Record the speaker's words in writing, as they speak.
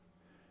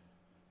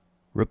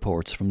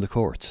Reports from the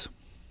courts.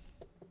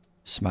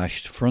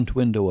 Smashed front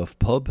window of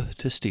pub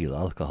to steal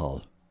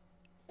alcohol.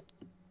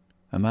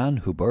 A man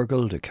who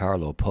burgled a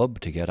Carlow pub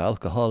to get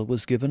alcohol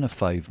was given a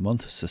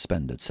 5-month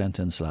suspended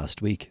sentence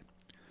last week.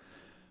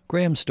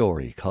 Graham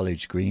Story,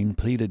 College Green,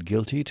 pleaded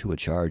guilty to a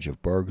charge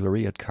of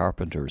burglary at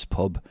Carpenter's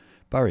pub,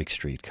 Barrack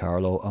Street,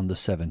 Carlow, on the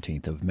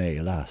 17th of May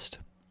last.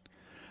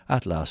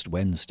 At last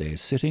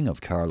Wednesday's sitting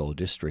of Carlow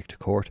District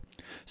Court,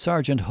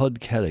 Sergeant Hud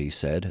Kelly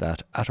said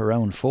that at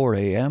around 4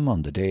 a.m.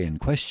 on the day in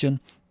question,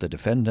 the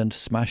defendant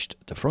smashed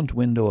the front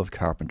window of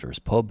Carpenter's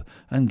pub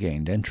and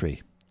gained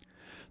entry.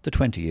 The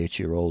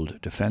 28-year-old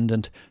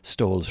defendant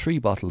stole 3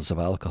 bottles of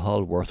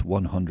alcohol worth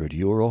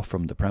 €100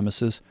 from the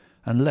premises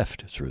and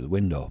left through the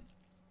window.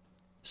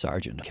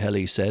 Sergeant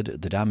Kelly said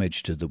the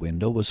damage to the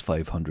window was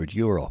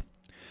 €500.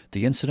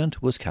 The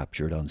incident was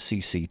captured on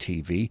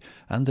CCTV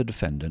and the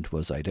defendant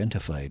was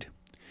identified.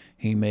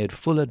 He made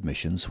full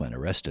admissions when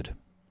arrested.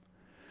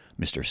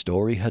 Mr.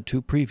 Story had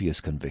 2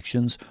 previous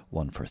convictions,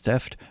 one for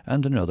theft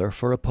and another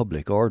for a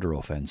public order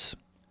offence.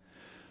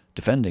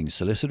 Defending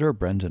solicitor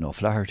Brendan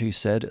O'Flaherty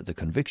said the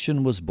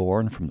conviction was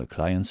born from the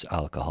client's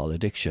alcohol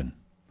addiction.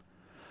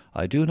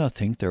 "I do not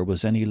think there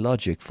was any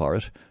logic for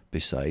it,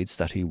 besides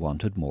that he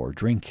wanted more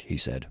drink," he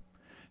said.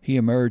 He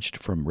emerged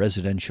from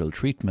residential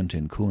treatment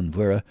in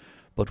Coonvera,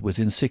 but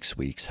within 6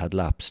 weeks had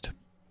lapsed.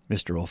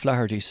 Mr.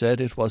 O'Flaherty said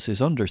it was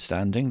his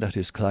understanding that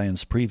his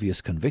client's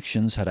previous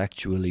convictions had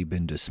actually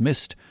been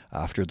dismissed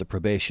after the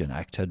Probation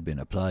Act had been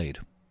applied.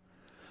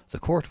 The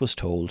court was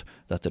told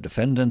that the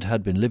defendant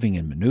had been living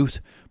in Maynooth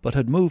but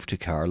had moved to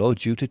Carlow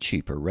due to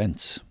cheaper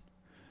rents.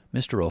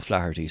 Mr.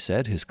 O'Flaherty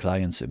said his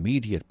client's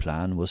immediate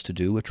plan was to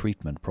do a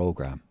treatment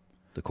programme.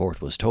 The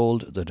court was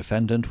told the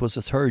defendant was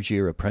a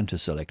 3rd-year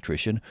apprentice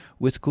electrician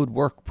with good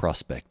work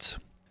prospects.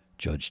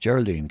 Judge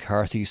Geraldine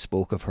Carthy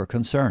spoke of her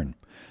concern,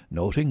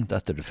 noting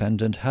that the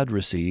defendant had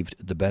received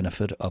the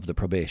benefit of the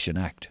Probation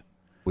Act.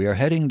 "We are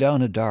heading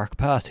down a dark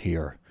path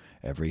here.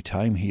 Every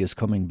time he is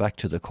coming back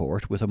to the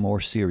court with a more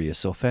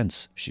serious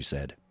offence," she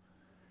said.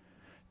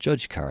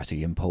 Judge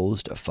Carthy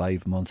imposed a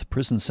 5-month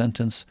prison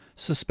sentence,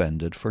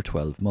 suspended for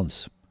 12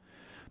 months.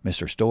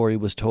 Mr. Story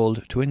was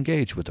told to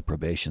engage with the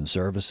probation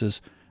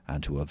services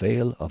and to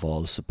avail of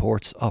all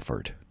supports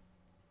offered.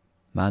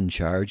 Man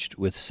charged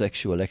with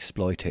sexual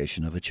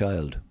exploitation of a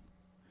child.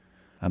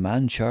 A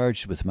man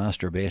charged with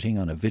masturbating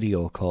on a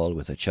video call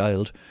with a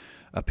child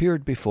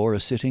appeared before a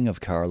sitting of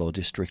Carlow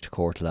District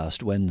Court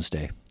last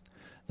Wednesday.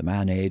 The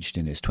man, aged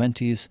in his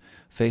 20s,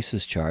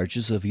 faces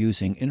charges of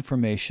using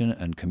information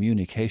and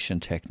communication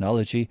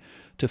technology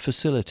to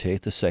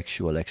facilitate the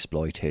sexual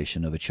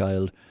exploitation of a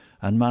child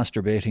and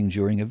masturbating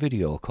during a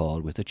video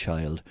call with a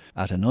child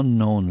at an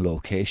unknown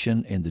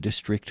location in the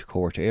District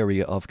Court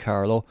area of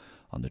Carlow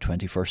on the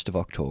 21st of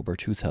October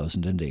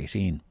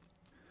 2018.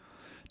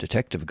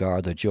 Detective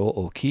Garda Joe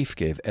O'Keefe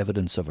gave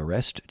evidence of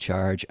arrest,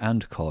 charge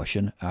and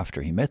caution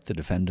after he met the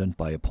defendant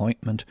by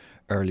appointment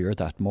earlier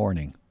that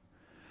morning.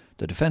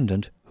 The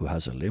defendant, who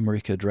has a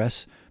Limerick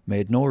address,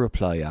 made no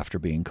reply after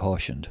being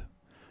cautioned.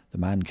 The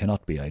man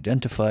cannot be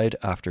identified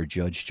after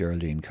Judge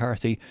Geraldine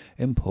Carthy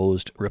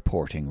imposed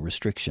reporting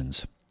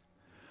restrictions.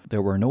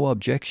 There were no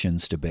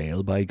objections to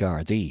bail by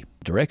Gardaí.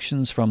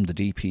 Directions from the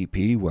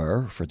DPP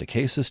were for the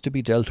cases to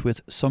be dealt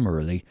with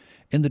summarily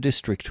in the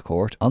District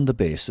Court on the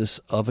basis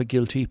of a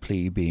guilty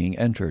plea being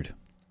entered.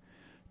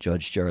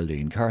 Judge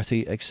Geraldine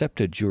Carthy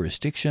accepted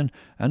jurisdiction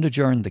and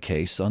adjourned the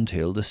case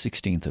until the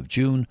 16th of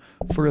June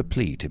for a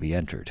plea to be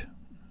entered.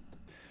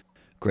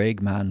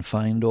 Graigman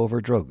fined over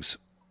drugs.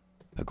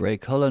 A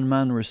Graiguecullen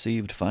man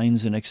received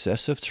fines in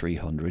excess of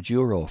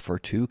 €300 for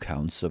 2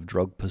 counts of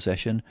drug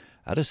possession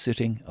at a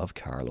sitting of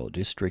Carlow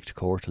District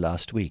Court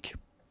last week.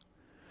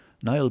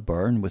 Niall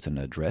Byrne, with an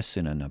address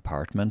in an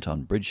apartment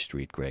on Bridge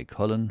Street,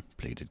 Graiguecullen,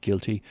 pleaded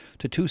guilty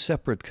to 2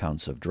 separate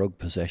counts of drug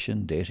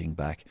possession dating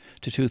back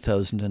to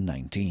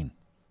 2019.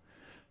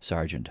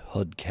 Sergeant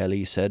Hud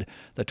Kelly said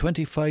that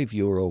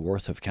 €25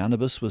 worth of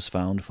cannabis was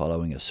found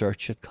following a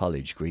search at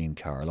College Green,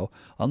 Carlow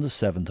on the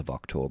 7th of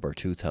October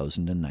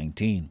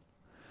 2019.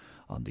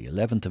 On the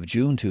 11th of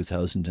June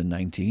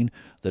 2019,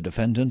 the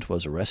defendant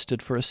was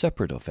arrested for a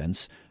separate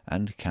offence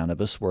and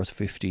cannabis worth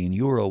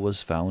 €15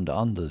 was found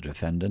on the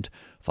defendant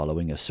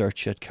following a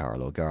search at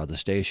Carlow Garda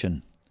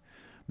Station.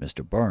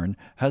 Mr. Byrne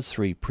has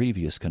 3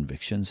 previous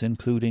convictions,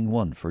 including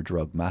one for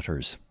drug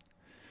matters.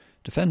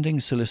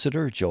 Defending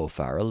solicitor Joe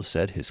Farrell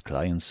said his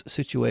client's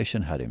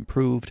situation had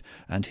improved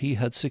and he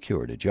had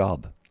secured a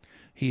job.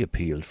 He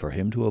appealed for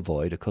him to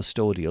avoid a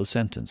custodial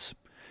sentence.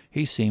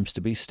 He seems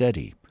to be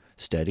steady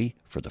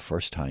for the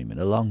first time in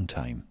a long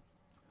time.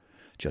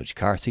 Judge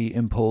Carthy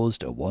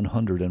imposed a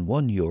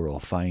 €101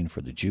 fine for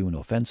the June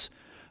offence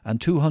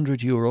and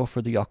 €200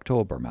 for the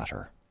October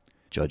matter.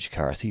 Judge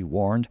Carthy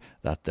warned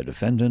that the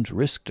defendant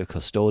risked a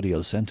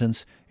custodial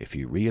sentence if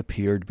he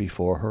reappeared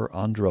before her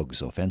on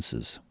drugs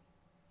offences.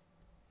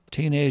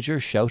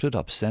 Teenager shouted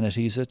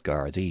obscenities at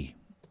Gardaí.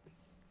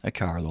 A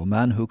Carlow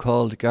man who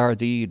called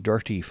Gardaí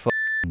dirty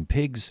f***ing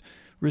pigs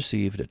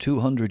received a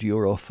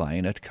 €200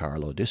 fine at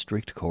Carlow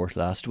District Court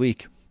last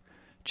week.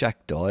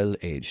 Jack Doyle,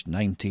 aged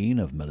 19,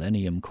 of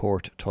Millennium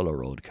Court, Tulla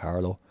Road,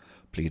 Carlow,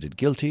 pleaded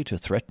guilty to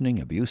threatening,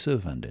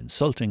 abusive and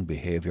insulting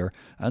behaviour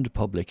and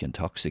public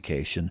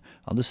intoxication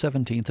on the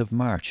 17th of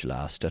March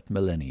last at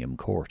Millennium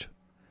Court.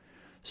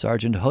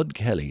 Sergeant Hud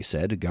Kelly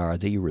said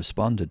Gardaí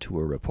responded to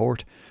a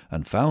report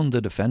and found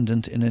the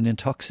defendant in an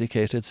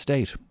intoxicated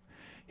state.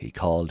 He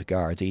called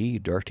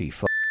Gardaí dirty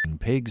f***ing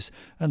pigs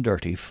and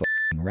dirty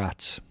f***ing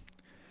rats.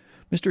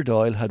 Mr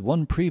Doyle had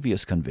one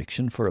previous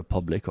conviction for a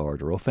public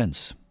order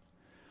offence.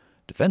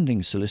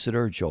 Defending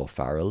solicitor Joe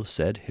Farrell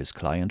said his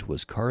client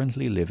was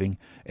currently living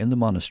in the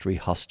Monastery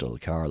Hostel,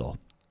 Carlow.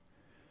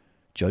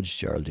 Judge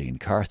Geraldine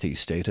Carthy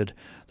stated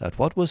that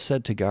what was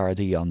said to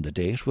Gardaí on the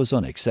date was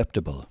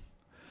unacceptable.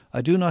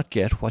 I do not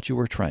get what you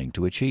were trying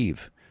to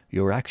achieve.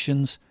 Your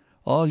actions,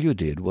 all you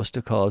did was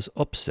to cause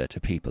upset to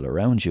people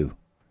around you.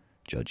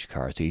 Judge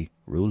Carthy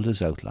ruled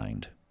as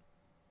outlined.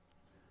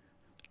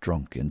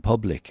 Drunk in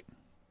public.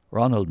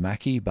 Ronald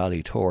Mackey,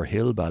 Ballytor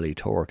Hill,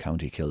 Ballytor,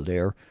 County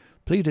Kildare,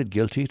 pleaded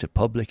guilty to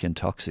public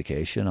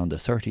intoxication on the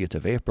 30th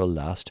of April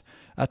last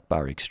at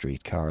Barrack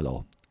Street,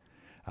 Carlow.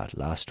 At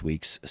last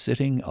week's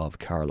sitting of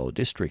Carlow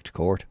District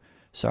Court,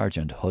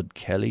 Sergeant Hud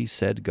Kelly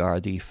said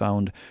Gardaí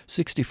found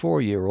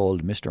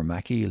 64-year-old Mr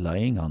Mackey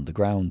lying on the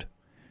ground.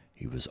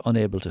 He was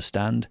unable to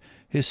stand,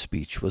 his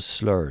speech was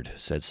slurred,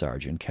 said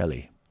Sergeant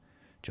Kelly.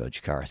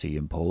 Judge Carthy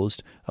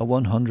imposed a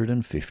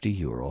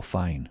 €150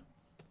 fine.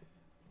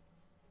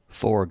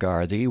 4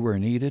 Gardaí were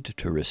needed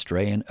to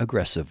restrain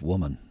aggressive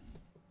woman.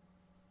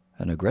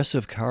 An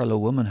aggressive Carlow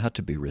woman had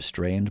to be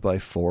restrained by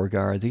 4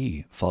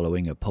 Gardaí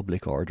following a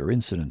public order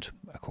incident,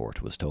 a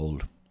court was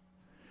told.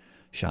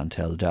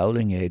 Chantel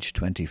Dowling, aged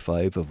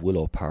 25, of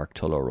Willow Park,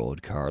 Tulla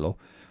Road, Carlow,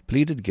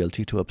 pleaded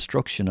guilty to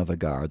obstruction of a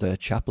Garda at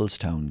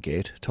Chapelstown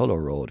Gate, Tulla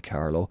Road,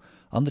 Carlow,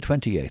 on the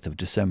 28th of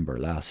December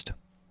last.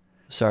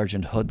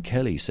 Sergeant Hud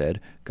Kelly said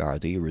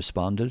Gardaí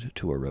responded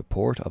to a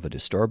report of a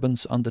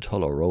disturbance on the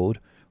Tulla Road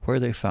where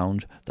they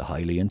found the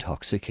highly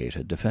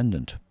intoxicated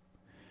defendant.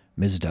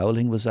 Ms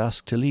Dowling was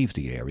asked to leave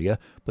the area,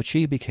 but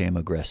she became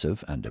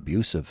aggressive and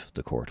abusive,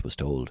 the court was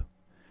told.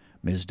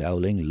 Ms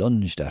Dowling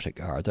lunged at a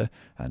Garda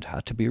and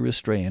had to be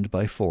restrained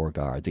by 4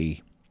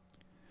 Gardaí.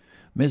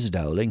 Ms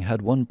Dowling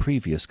had one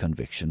previous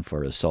conviction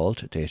for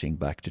assault dating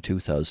back to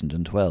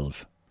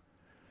 2012.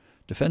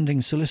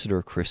 Defending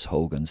solicitor Chris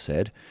Hogan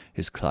said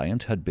his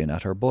client had been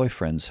at her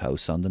boyfriend's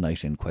house on the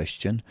night in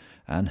question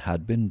and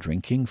had been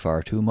drinking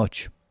far too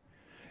much.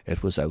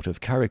 It was out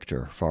of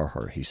character for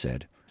her, he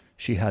said.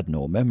 She had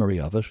no memory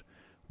of it,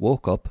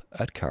 woke up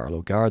at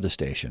Carlow Garda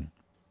Station.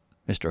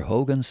 Mr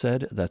Hogan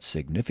said that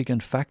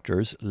significant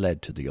factors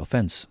led to the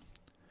offence.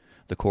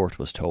 The court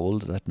was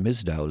told that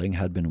Ms Dowling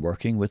had been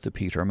working with the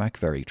Peter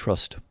McVerry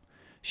Trust.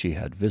 She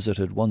had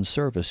visited one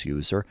service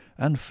user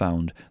and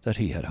found that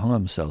he had hung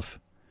himself.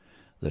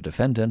 The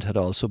defendant had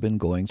also been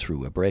going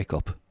through a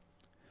breakup.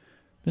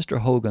 Mr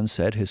Hogan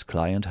said his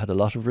client had a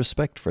lot of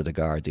respect for the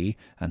Gardaí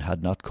and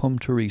had not come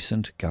to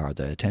recent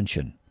Garda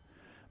attention.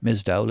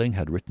 Ms Dowling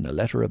had written a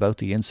letter about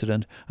the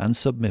incident and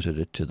submitted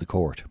it to the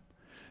court.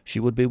 She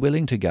would be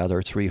willing to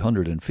gather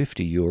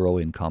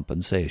 €350 in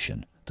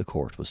compensation, the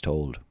court was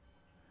told.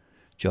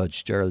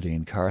 Judge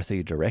Geraldine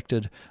Carthy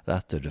directed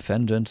that the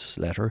defendant's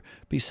letter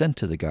be sent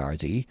to the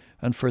Gardaí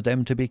and for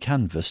them to be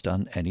canvassed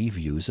on any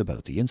views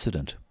about the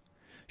incident.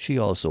 She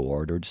also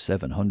ordered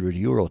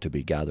 €700 to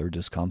be gathered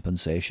as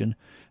compensation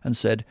and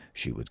said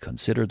she would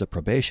consider the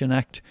Probation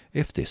Act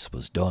if this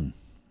was done.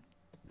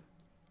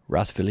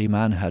 Rathvilly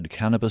man had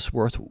cannabis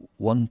worth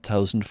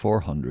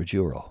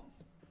 €1,400.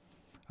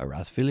 A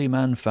Rathvilly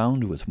man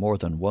found with more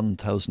than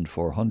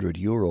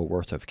 €1,400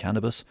 worth of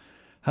cannabis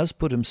has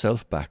put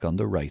himself back on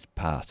the right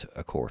path,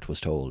 a court was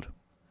told.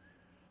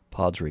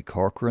 Padraig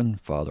Corcoran,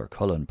 Father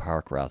Cullen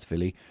Park,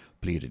 Rathvilly,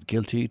 pleaded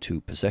guilty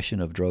to possession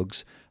of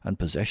drugs and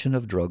possession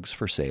of drugs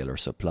for sale or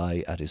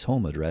supply at his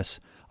home address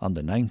on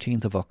the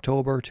 19th of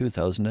October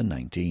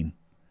 2019.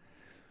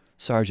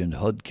 Sergeant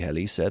Hud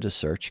Kelly said a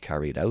search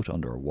carried out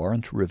under a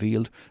warrant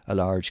revealed a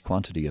large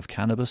quantity of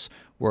cannabis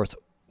worth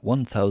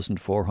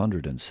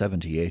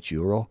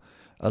 €1,478,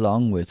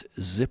 along with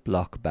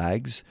Ziploc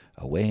bags,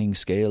 a weighing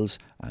scales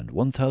and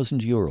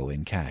 €1,000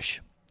 in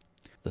cash.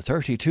 The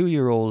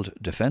 32-year-old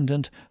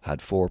defendant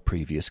had 4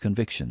 previous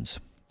convictions.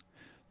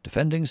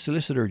 Defending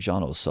solicitor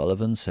John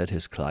O'Sullivan said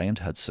his client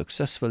had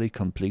successfully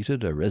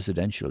completed a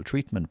residential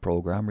treatment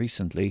programme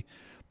recently,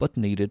 but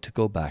needed to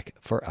go back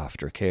for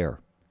aftercare.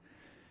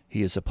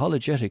 He is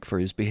apologetic for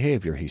his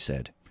behaviour, he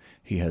said.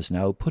 He has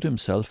now put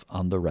himself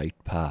on the right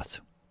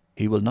path.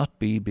 He will not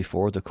be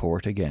before the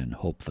court again,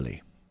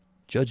 hopefully.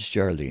 Judge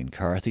Geraldine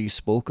Carthy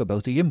spoke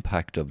about the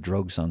impact of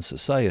drugs on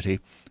society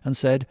and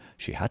said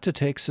she had to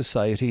take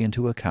society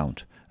into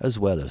account as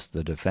well as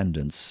the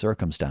defendant's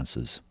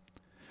circumstances.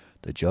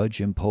 The judge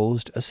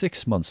imposed a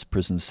 6-month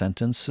prison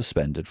sentence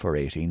suspended for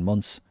 18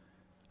 months.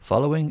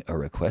 Following a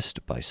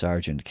request by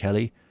Sergeant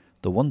Kelly,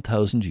 the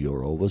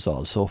 €1,000 was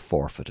also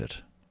forfeited.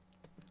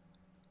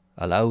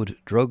 Allowed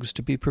drugs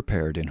to be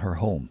prepared in her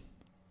home.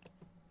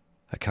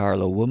 A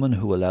Carlow woman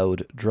who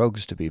allowed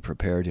drugs to be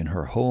prepared in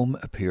her home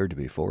appeared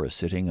before a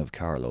sitting of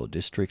Carlow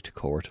District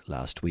Court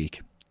last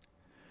week.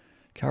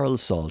 Carol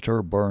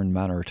Salter, Burn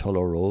Manor,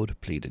 Tullow Road,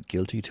 pleaded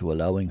guilty to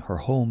allowing her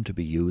home to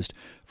be used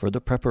for the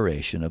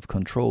preparation of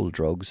controlled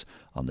drugs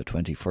on the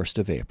 21st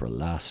of April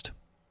last.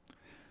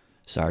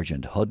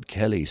 Sergeant Hud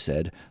Kelly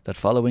said that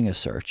following a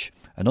search,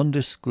 an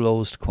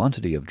undisclosed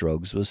quantity of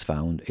drugs was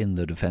found in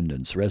the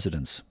defendant's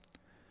residence.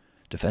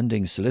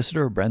 Defending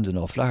solicitor Brendan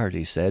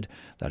O'Flaherty said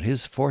that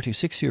his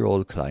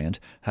 46-year-old client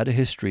had a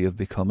history of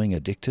becoming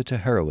addicted to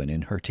heroin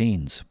in her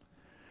teens.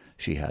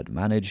 She had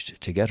managed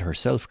to get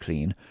herself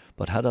clean,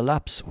 but had a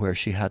lapse where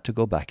she had to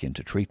go back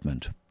into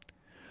treatment.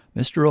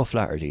 Mr.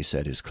 O'Flaherty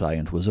said his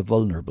client was a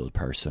vulnerable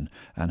person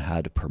and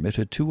had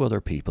permitted 2 other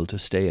people to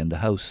stay in the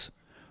house.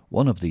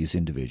 One of these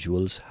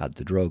individuals had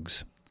the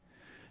drugs.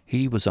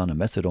 He was on a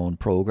methadone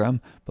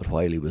program, but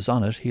while he was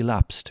on it, he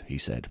lapsed, he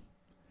said.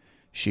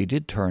 She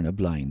did turn a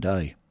blind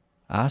eye.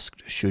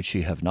 Asked should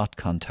she have not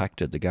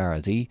contacted the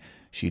Gardaí,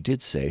 she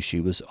did say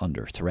she was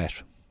under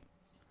threat.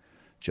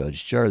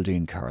 Judge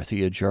Geraldine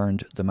Carthy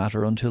adjourned the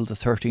matter until the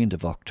 13th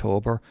of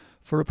October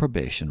for a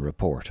probation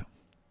report.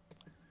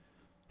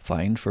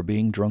 Fined for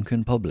being drunk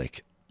in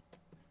public.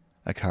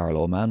 A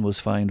Carlow man was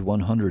fined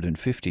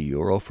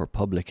 €150 for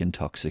public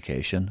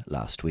intoxication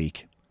last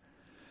week.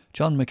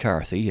 John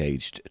McCarthy,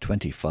 aged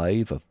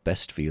 25, of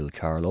Bestfield,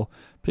 Carlow,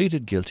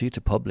 pleaded guilty to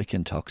public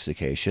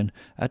intoxication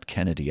at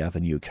Kennedy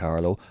Avenue,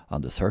 Carlow,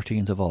 on the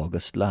 13th of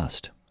August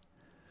last.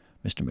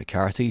 Mr.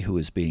 McCarthy, who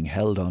is being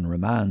held on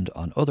remand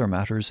on other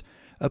matters,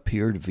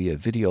 appeared via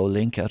video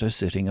link at a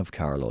sitting of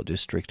Carlow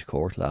District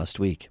Court last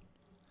week.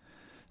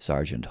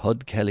 Sergeant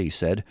Hud Kelly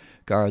said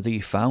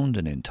Gardaí found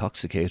an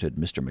intoxicated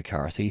Mr.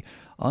 McCarthy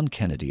on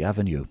Kennedy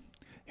Avenue.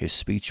 His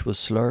speech was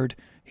slurred,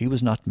 he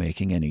was not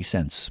making any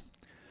sense.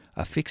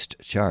 A fixed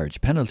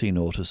charge penalty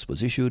notice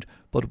was issued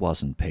but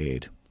wasn't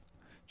paid.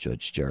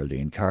 Judge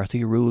Geraldine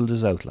Carthy ruled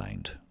as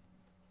outlined.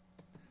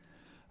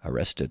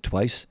 Arrested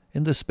twice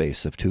in the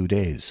space of 2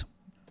 days.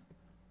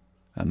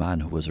 A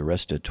man who was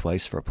arrested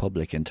twice for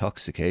public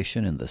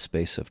intoxication in the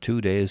space of 2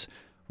 days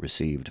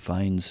received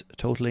fines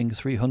totalling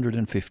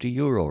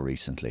 €350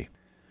 recently.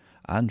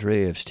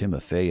 Andrzej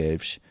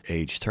Timofeyevich,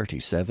 aged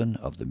 37,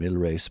 of the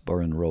Millrace,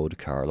 Burren Road,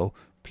 Carlow,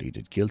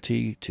 pleaded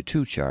guilty to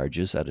 2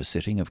 charges at a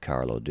sitting of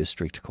Carlow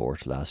District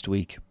Court last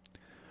week.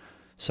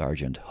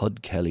 Sergeant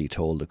Hud Kelly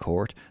told the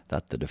court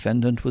that the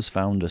defendant was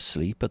found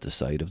asleep at the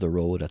side of the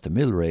road at the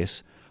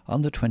Millrace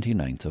on the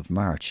 29th of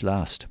March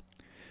last.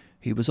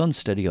 He was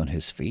unsteady on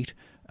his feet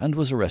and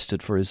was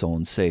arrested for his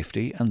own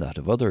safety and that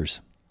of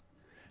others.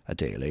 A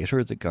day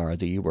later, the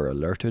Gardaí were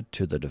alerted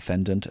to the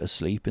defendant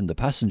asleep in the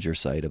passenger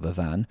side of a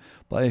van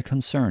by a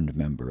concerned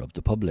member of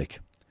the public.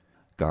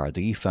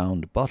 Gardaí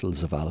found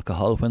bottles of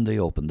alcohol when they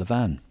opened the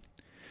van.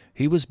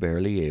 He was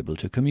barely able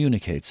to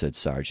communicate, said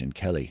Sergeant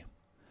Kelly.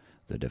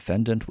 The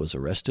defendant was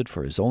arrested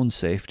for his own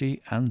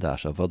safety and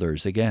that of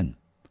others again.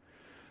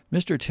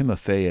 Mr.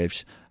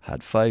 Timofeyevich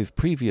had 5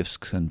 previous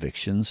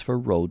convictions for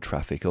road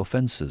traffic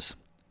offences.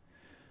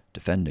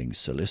 Defending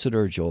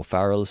solicitor Joe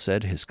Farrell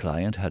said his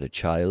client had a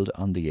child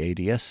on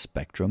the ADS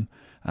spectrum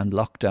and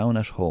lockdown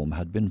at home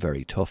had been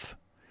very tough.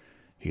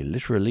 He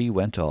literally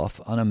went off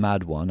on a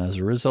mad one as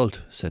a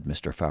result, said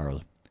Mr.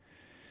 Farrell.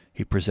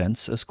 He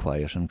presents as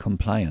quiet and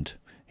compliant.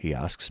 He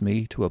asks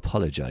me to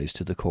apologise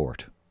to the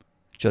court.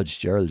 Judge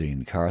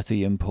Geraldine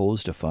Carthy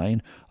imposed a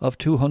fine of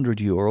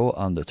 €200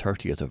 on the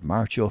 30th of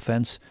March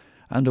offence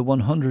and a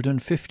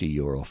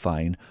 €150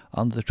 fine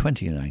on the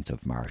 29th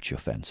of March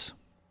offence.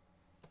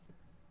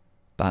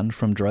 Banned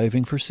from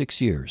driving for 6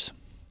 years.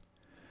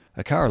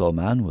 A Carlow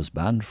man was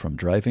banned from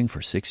driving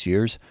for 6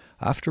 years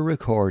after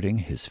recording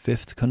his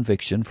 5th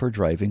conviction for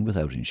driving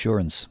without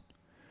insurance.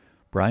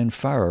 Brian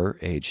Farrer,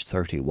 aged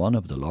 31,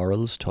 of the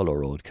Laurels, Tullow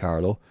Road,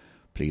 Carlow,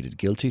 pleaded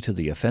guilty to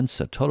the offence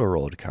at Tullow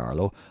Road,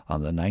 Carlow,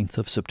 on the 9th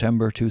of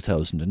September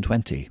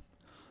 2020.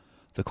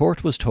 The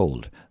court was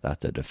told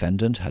that the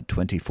defendant had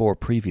 24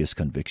 previous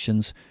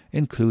convictions,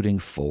 including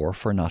 4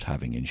 for not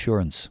having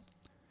insurance.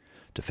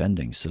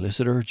 Defending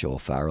solicitor Joe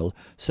Farrell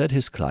said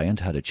his client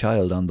had a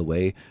child on the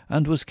way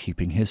and was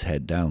keeping his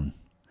head down.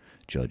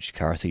 Judge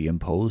Carthy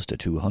imposed a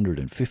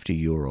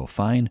 €250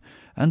 fine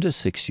and a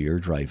 6-year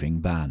driving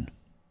ban.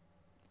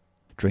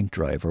 Drink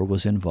driver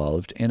was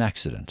involved in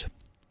accident.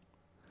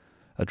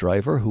 A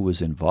driver who was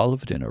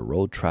involved in a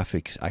road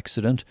traffic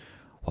accident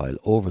while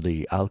over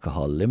the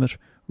alcohol limit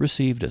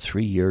received a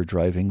 3-year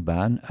driving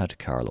ban at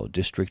Carlow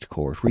District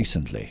Court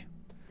recently.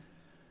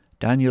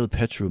 Daniel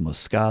Petru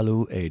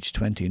Muscalu, aged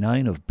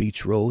 29, of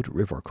Beach Road,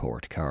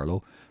 Rivercourt,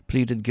 Carlow,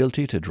 pleaded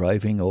guilty to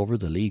driving over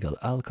the legal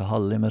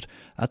alcohol limit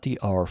at the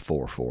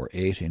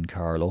R448 in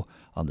Carlow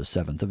on the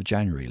 7th of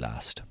January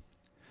last.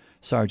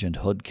 Sergeant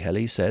Hud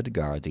Kelly said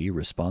Gardaí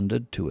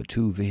responded to a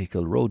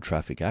 2-vehicle road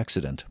traffic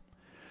accident.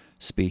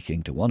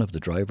 Speaking to one of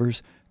the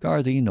drivers,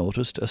 Gardaí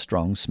noticed a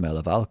strong smell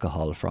of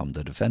alcohol from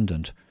the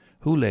defendant,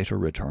 who later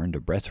returned a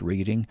breath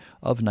reading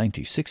of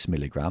 96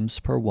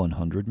 milligrams per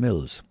 100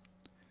 mils.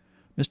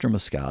 Mr.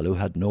 Muscalu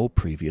had no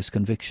previous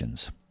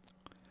convictions.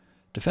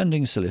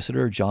 Defending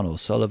solicitor John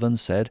O'Sullivan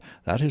said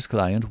that his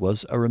client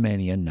was a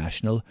Romanian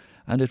national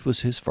and it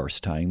was his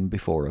first time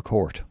before a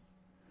court.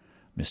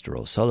 Mr.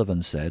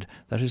 O'Sullivan said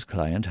that his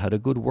client had a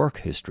good work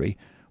history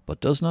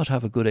but does not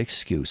have a good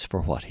excuse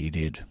for what he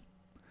did.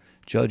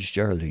 Judge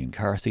Geraldine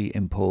Carthy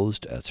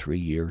imposed a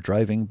 3-year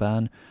driving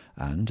ban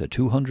and a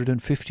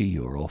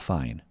 €250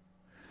 fine.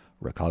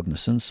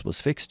 Recognizance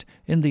was fixed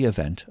in the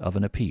event of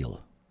an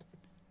appeal.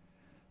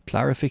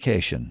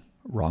 Clarification: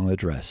 wrong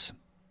address.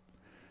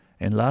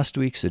 In last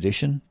week's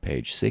edition,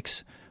 page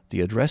 6, the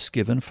address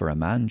given for a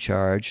man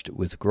charged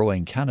with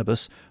growing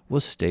cannabis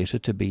was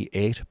stated to be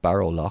 8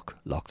 Barrowlock,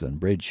 Loughlin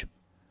Bridge.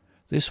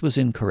 This was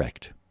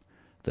incorrect.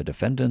 The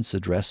defendant's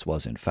address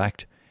was in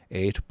fact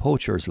 8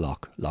 Poachers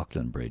Lock,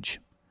 Loughlin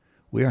Bridge.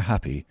 We are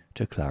happy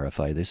to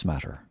clarify this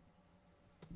matter.